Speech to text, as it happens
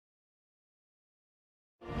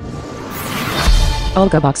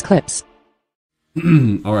ALGOBOX clips.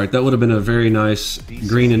 All right, that would have been a very nice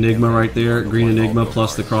green enigma right there. Green enigma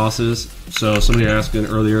plus the crosses. So somebody asking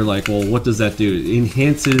earlier, like, well, what does that do? It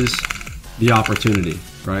enhances the opportunity,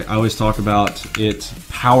 right? I always talk about it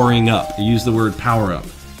powering up. I use the word power up.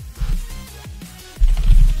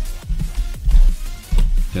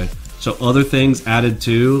 Okay, so other things added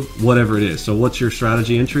to whatever it is. So what's your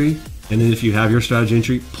strategy entry? And then if you have your strategy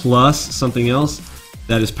entry plus something else,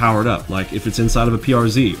 that is powered up. Like if it's inside of a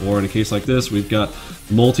PRZ, or in a case like this, we've got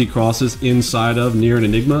multi-crosses inside of near an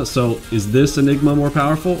enigma. So is this enigma more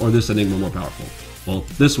powerful or this enigma more powerful? Well,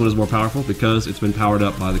 this one is more powerful because it's been powered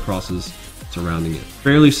up by the crosses surrounding it.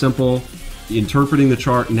 Fairly simple. Interpreting the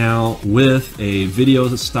chart now with a video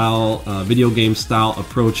game style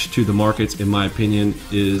approach to the markets, in my opinion,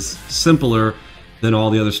 is simpler than all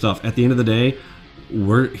the other stuff. At the end of the day,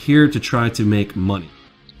 we're here to try to make money.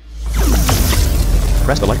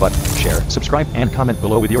 Press the like button, share, subscribe, and comment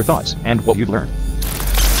below with your thoughts and what you've learned.